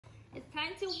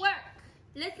Time to work.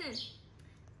 Listen.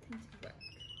 Time to work.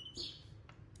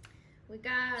 We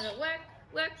gotta work.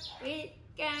 We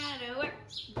gotta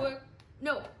work.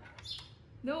 No,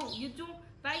 you don't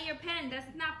bite your pen.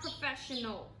 That's not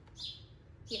professional.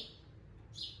 Here.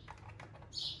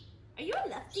 Are you a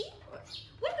lefty?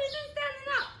 What are you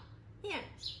standing up? Here.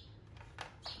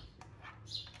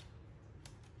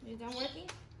 Are you done working?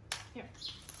 Here.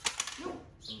 No.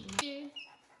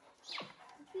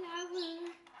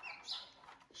 Flower.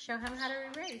 Show him how to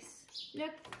erase.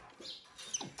 Look.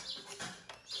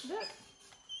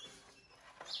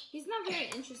 He's not very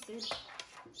interested.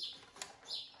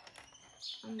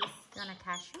 You want a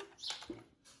cashew?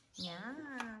 Yeah.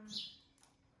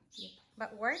 Yep.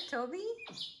 But work, Toby?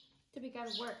 Toby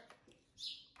gotta work.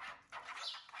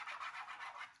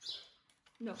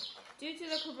 No. Due to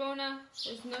the corona,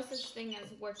 there's no such thing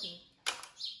as working.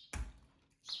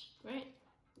 Right?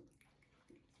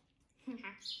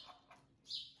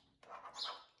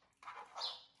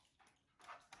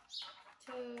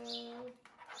 To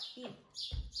eat.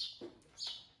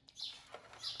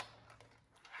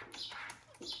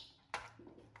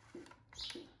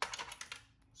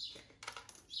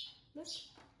 Look.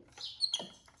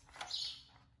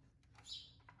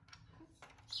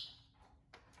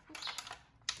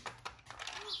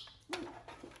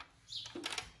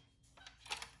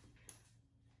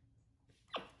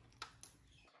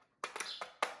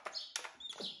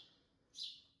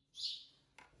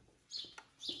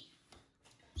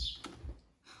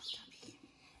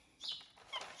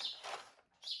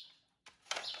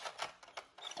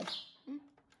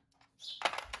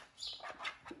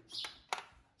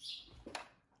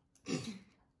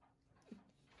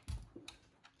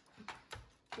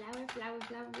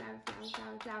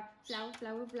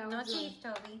 Flower. No teeth,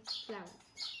 Toby. Flower.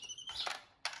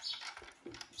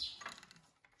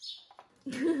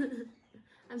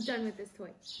 I'm done with this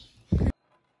toy.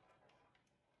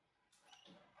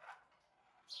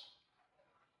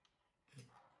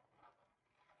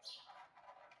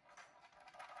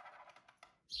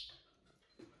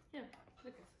 Here,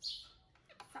 look at this.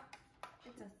 Sock.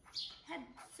 It's a head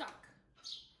sock.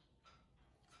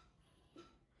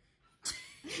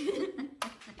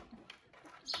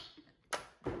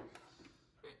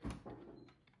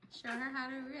 Show her how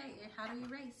to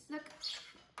erase. Look.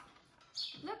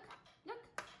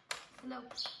 Slow.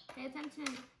 Pay attention.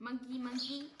 Monkey.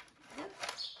 Look.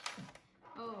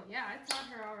 Oh, yeah, I taught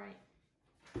her all right.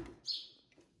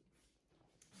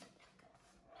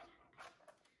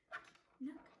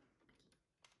 Look.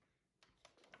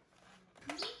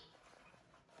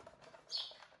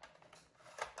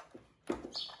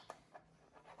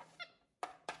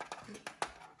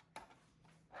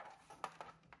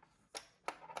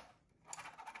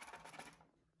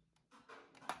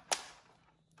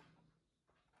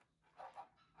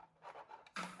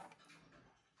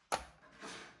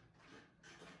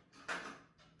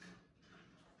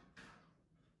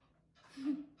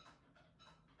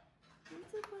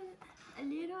 A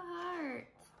little heart.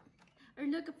 Or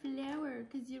look, a flower,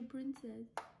 because you're a princess.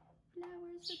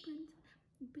 Flowers are princess.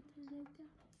 You put that like that.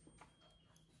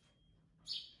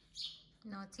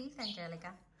 No teeth,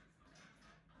 Angelika.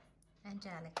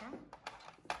 Angelika.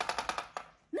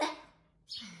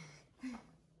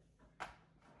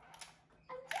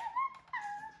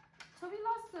 Toby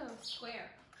lost the square.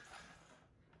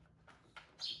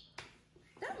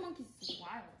 That monkey's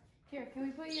wild. Here, can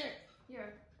we put your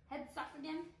head sock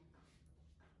again?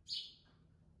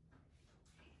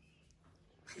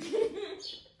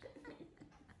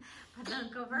 But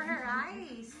don't cover her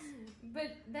eyes.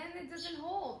 But then it doesn't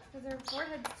hold because her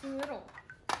forehead's too little.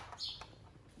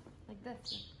 Like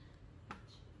this.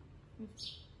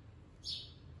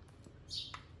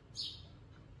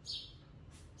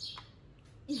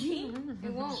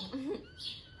 It won't.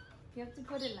 You have to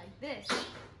put it like this.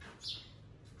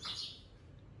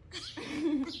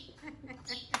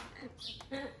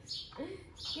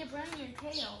 Keep running your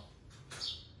tail.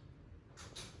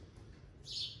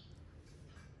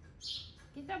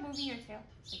 Can you stop moving your tail?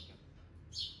 Thank you.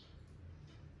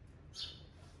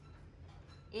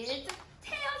 It's a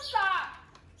tail sock!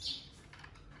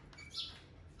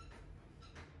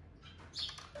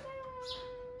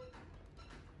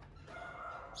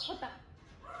 What the?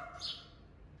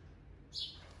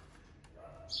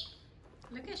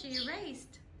 Look at she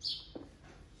erased.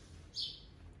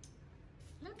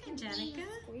 Look, Angelika.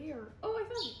 Weird. Oh, I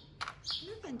found it.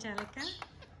 Look, Angelika.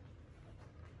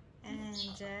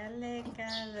 Angelika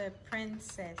the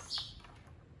princess.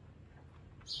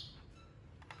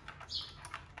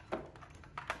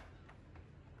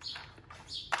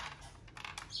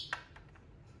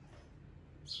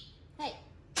 Hey.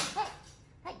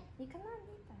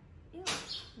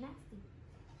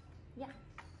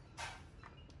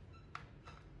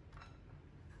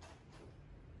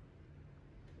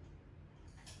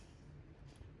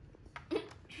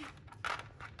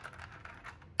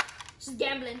 She's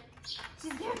gambling.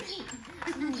 She's gambling.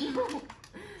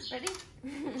 Ready?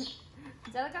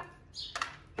 Angelika?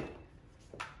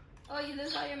 Oh, you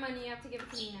lose all your money. You have to give it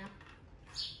to me now.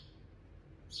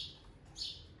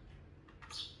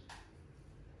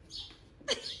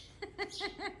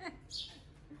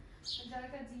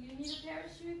 Angelika, do you need a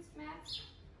parachute, Max?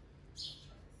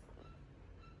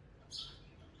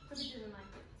 Toby doesn't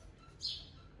like it.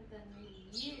 But then maybe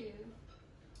you.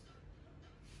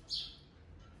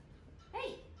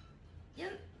 Hey!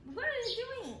 What are you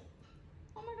doing?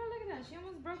 Oh my god, look at that. She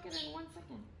almost broke it in 1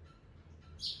 second.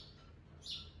 She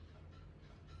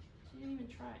didn't even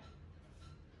try.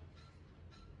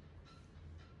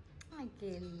 Ay,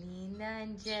 qué linda,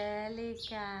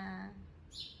 Angelika.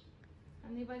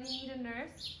 Anybody need a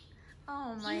nurse?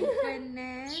 Oh my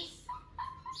goodness.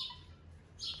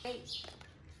 Hey,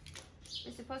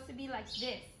 it's supposed to be like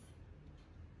this.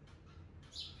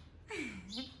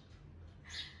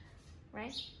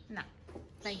 Right? No,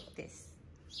 like this.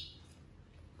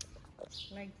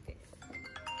 Like this.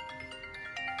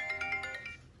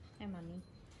 Hey, mommy.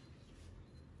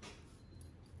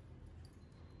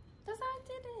 That's how I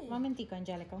did it. Momentico,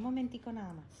 Angelika. Un momentico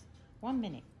nada más. 1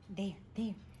 minute. There,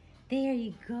 there. There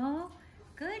you go.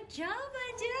 Good job,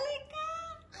 Angelika.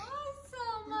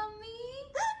 Awesome,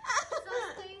 mommy. So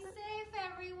stay safe,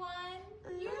 everyone.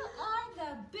 You are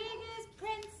the biggest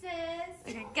princess.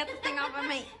 Okay, get this thing off of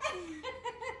me.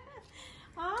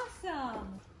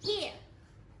 Awesome. Here.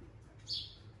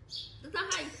 That's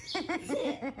not how you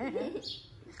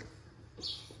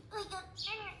I'm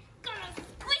gonna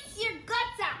squish your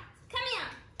guts out. Come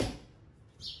here.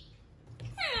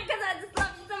 Because I just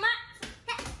love you so much.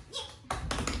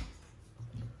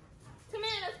 Come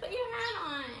here, let's put your hat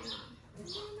on.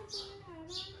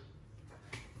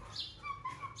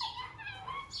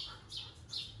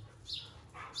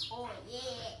 Oh,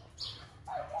 yeah.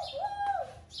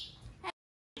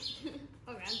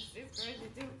 Oh, I'm so scared to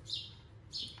do.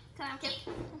 Come on, kid.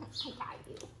 I got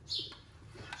you.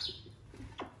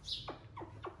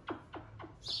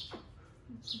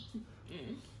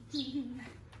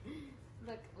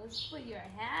 Look, let's put your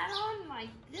hat on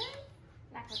like this.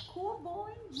 Like a cool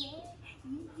boy. Yeah.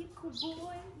 You cool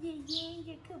boy. Yeah,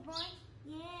 you're cool boy.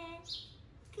 Yeah.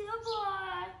 Cool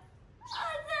boy.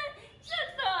 Oh, that's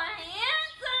so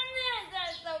handsome.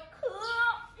 That's so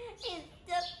cool. He's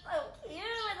just so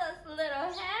cute with this little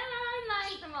hat on.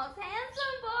 Like the most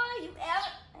handsome boy you've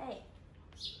ever. Hey.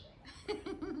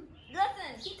 Listen,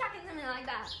 keep talking to me like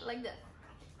that. Like this.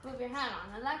 With your hat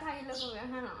on. I like how you look with your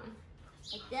hat on.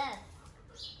 Like this.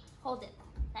 Hold it.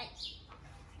 Right.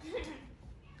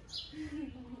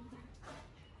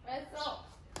 Russell,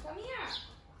 come here.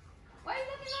 Why are you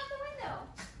looking out the window?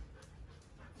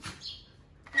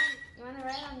 You want to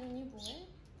ride on your new boy?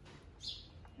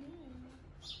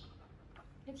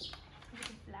 Look at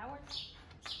the flowers.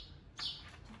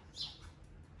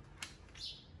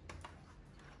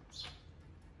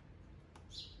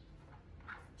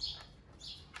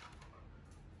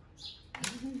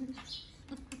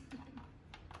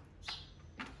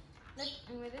 Look,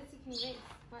 and with this you can race.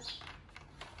 What?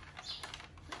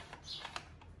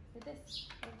 With this.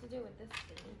 What to do with this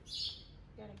thing?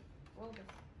 You gotta roll this.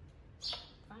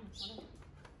 Fine, whatever.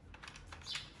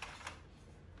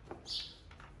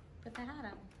 Put the hat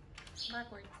on.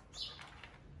 Backwards.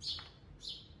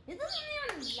 It doesn't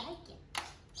even like it.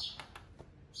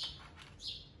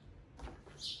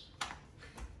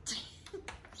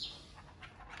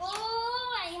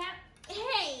 Oh, I have.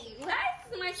 Hey, why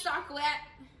is my sock wet?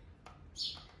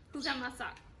 Who got my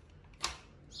sock?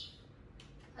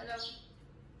 Hello.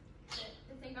 I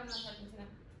think I'm not talking to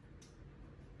them.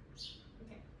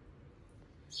 Okay.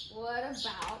 What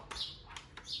about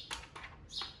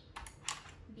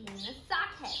being a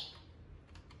sockhead?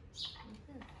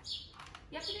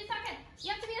 You have to be a sockhead. You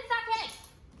have to be a sockhead.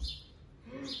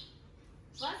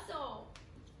 Russell.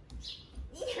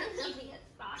 You have to be a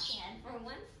sockhead for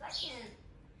 1 second.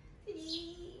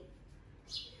 Please.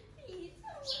 Please.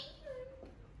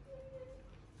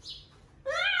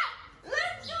 Ah!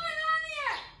 What's going on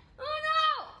here? Oh no!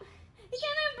 He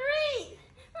cannot breathe.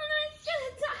 Oh no, he's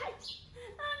gonna die.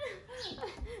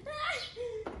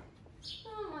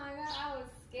 Oh my god, that was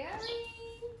scary.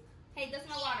 Hey, that's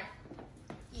my water.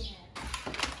 Yeah.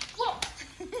 Whoa!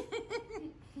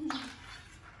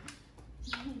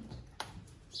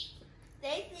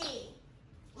 Stacy!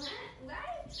 What? Why are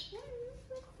you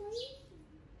so crazy?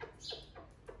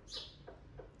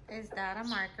 Is that a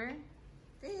marker?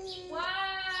 What?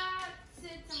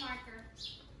 It's a marker.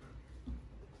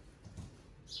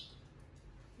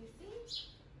 You see?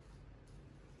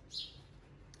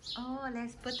 Oh,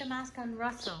 let's put the mask on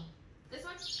Russell. This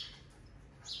one?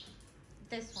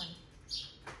 This one.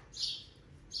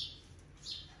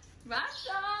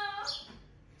 Russell!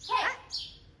 Hey!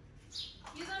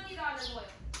 You don't need olive oil.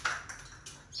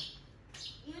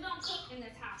 You don't cook in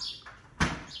this house.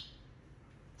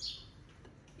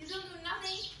 You don't do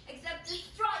nothing except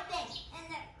destroy things in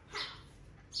the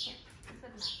house. Here, put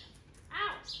them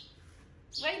out.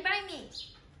 Ow! Right by me.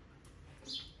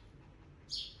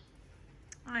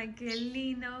 Ay, qué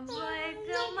lindo. Ay,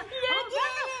 no. no.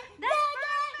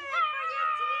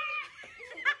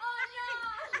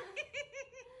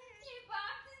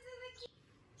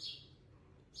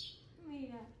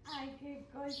 Mira, ay, qué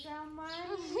cosa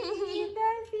más linda.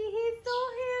 See, he's so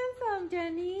handsome,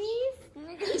 Denise.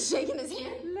 He's shaking his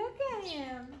hand. Look at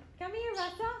him. Come here,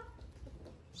 Russell.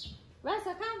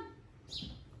 Russell, come.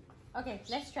 Okay,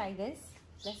 let's try this.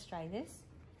 Let's try this.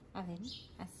 A ver,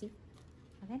 así.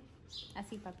 A ver,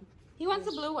 así, papi. He wants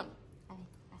the blue one. A ver,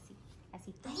 así,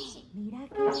 así. Mira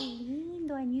qué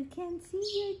lindo, and you can see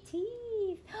your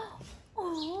teeth.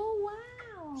 Oh,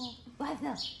 wow.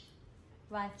 Russell.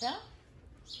 Russell?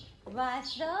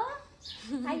 Russell?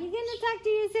 Are you going to talk to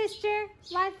your sister,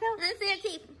 Russell? Let's see your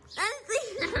teeth. Let's see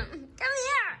them. Come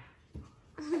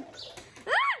here.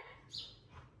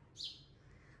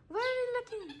 Where are you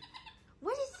looking?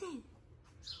 What is it?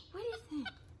 What is it?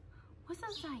 What's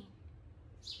outside?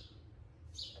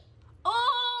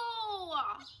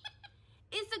 Oh!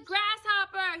 It's a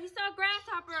grasshopper. He saw a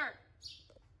grasshopper.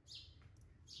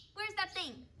 Where's that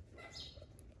thing?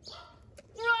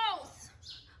 Gross!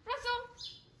 Russell!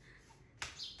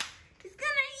 He's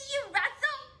gonna eat you,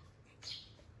 Russell!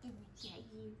 Gonna get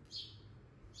you.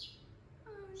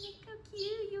 Oh, look how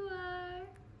cute you are.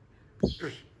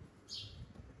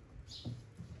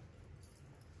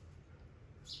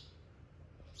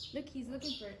 Look, he's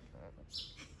looking for it.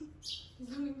 He's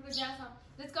looking for the grasshopper.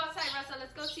 Let's go outside, Russell.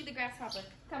 Let's go see the grasshopper.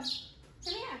 Come.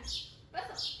 Come here.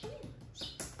 Russell, come here.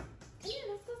 Come here,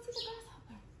 let's go see the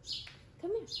grasshopper.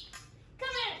 Come here.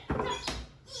 Come here. Come.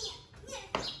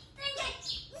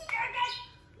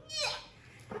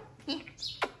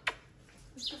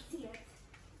 Let's go see it.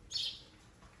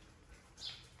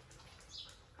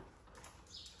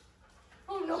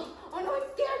 Oh no,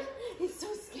 it's scared. He's so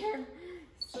scared.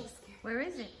 He's so scared. Where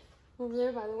is it? Over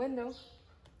there by the window.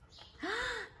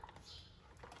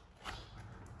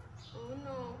 Oh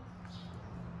no.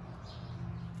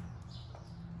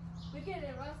 Look at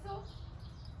it, Russell.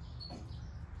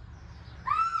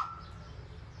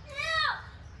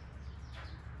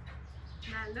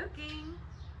 Not looking.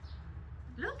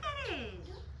 Look at it.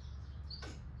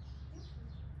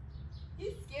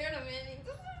 He's scared of it.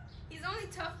 He's only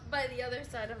tough by the other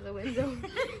side of the window.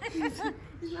 He's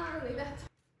not really that tough.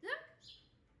 Look.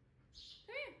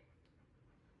 Come here.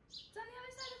 It's on the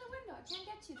other side of the window. I can't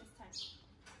get you this time.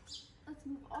 Let's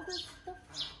move all this stuff.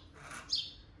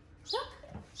 Look.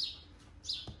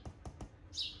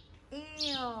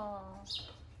 Ew.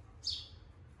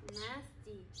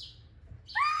 Nasty.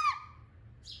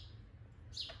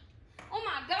 Oh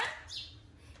my God.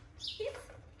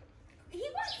 He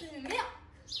wants his milk.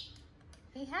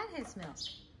 He had his milk.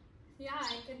 Yeah,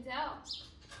 I can tell.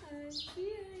 I see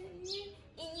it.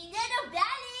 In your little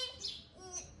belly.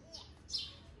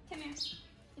 Come here.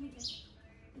 Give me this.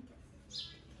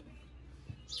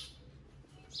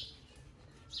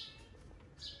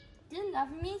 Do you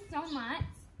love me so much?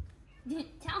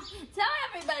 Tell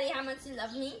everybody how much you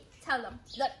love me. Tell them.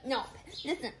 Look, no,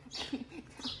 listen.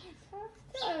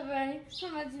 Tell everybody how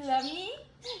much you love me.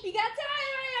 You gotta tell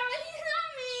everybody how much you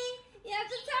love me. You have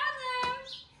to tell them.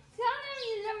 Tell them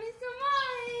you love me so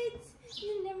much.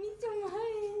 You love me so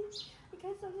much.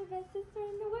 Because I'm the best sister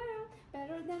in the world.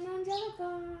 Better than Angelika.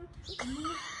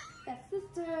 Best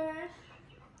sister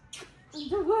in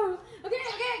the world. Okay,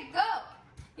 go.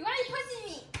 You want to be pushing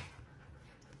me?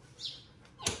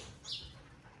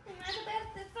 Am I the best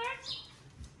sister?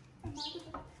 Am I the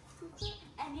best sister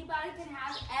anybody can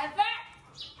have ever?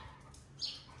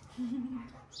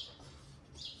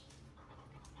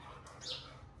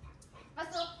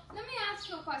 So let me ask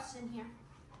you a question here.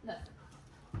 Look,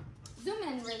 zoom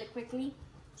in really quickly.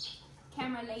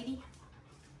 Camera lady.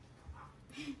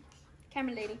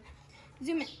 Camera lady.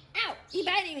 Zoom in. Ow! He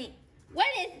biting me. What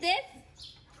is this?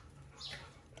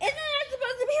 Isn't there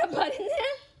supposed to be a button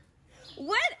there?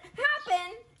 What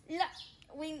happened? Look,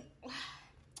 we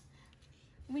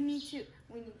need to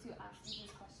ask you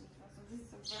these questions, Russell.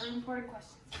 These are very important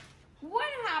questions.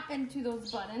 What happened to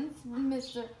those buttons,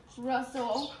 Mr.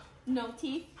 Russell? No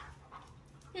teeth.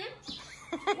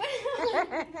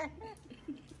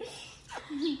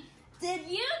 Did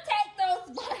you take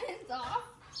those buttons off?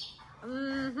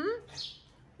 Mm-hmm.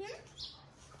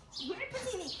 Where are you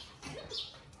putting me?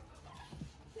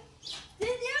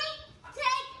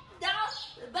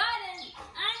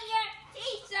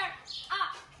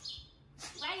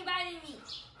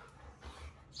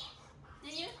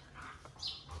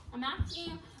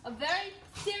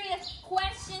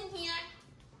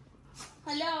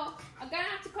 Hello. I'm gonna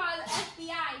have to call the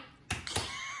FBI.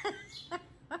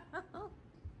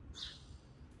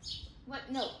 What?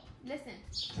 No. Listen.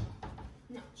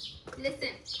 No. Listen.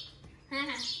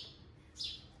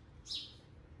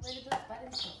 Where did those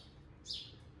buttons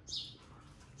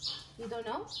go? You don't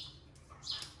know?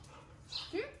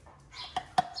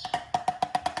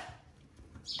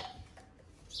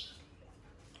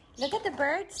 Look at the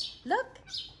birds. Look.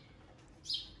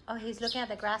 Oh, he's looking at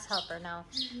the grasshopper now.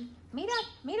 Mira,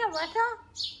 mira, Russell.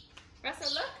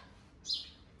 Russell, look.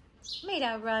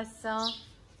 Mira, Russell.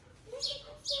 Look at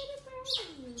the little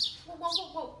birdie. Whoa, whoa, whoa,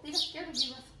 whoa. They got scared of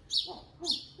you, Russell. Whoa,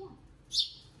 whoa, whoa.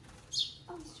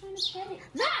 Oh, he's trying to pet it.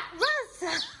 Not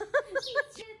Russell. He's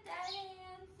just that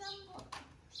handsome.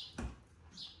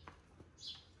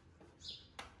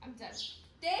 I'm done.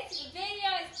 This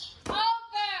video is over.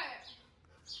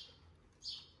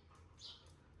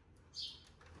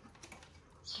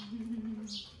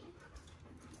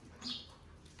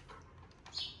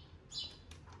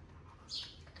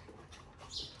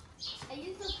 Are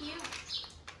you so cute?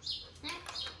 Huh?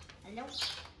 Hello?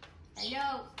 Hello?